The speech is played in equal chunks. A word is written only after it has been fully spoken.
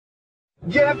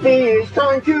Jeffy is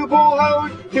trying to pull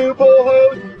hose, to pull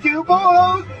hose, to pull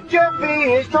hose. Jeffy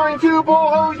is trying to pull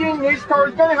hose and this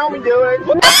car's gonna help me do it.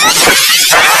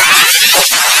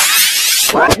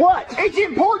 What? It's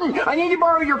important. I need to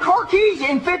borrow your car keys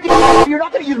and 50. You're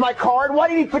not gonna use my card. Why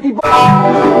do you need 50 bucks?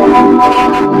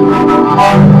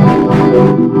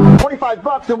 25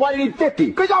 bucks, and why do you need 50?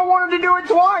 Because I wanted to do it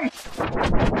twice.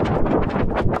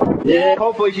 Yeah.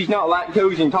 Hopefully she's not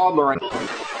lactose intolerant.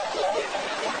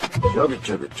 Dude,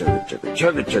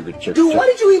 why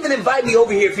did you even invite me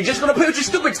over here if you're just gonna play with your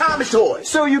stupid Thomas toys?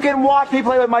 So you can watch me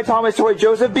play with my Thomas toy,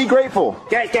 Joseph. Be grateful.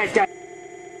 Guys.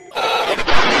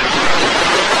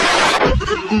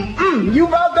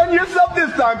 You've outdone yourself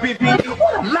this time, PP.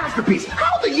 What a masterpiece!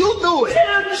 How do you do it?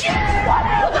 What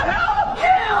the hell?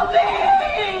 Kill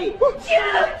me!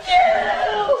 Kill!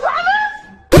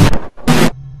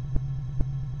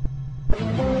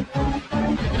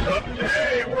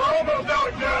 Hey, we're almost out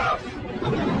of gas!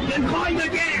 Then find the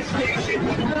gas station!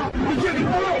 Jimmy!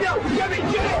 No! Jimmy!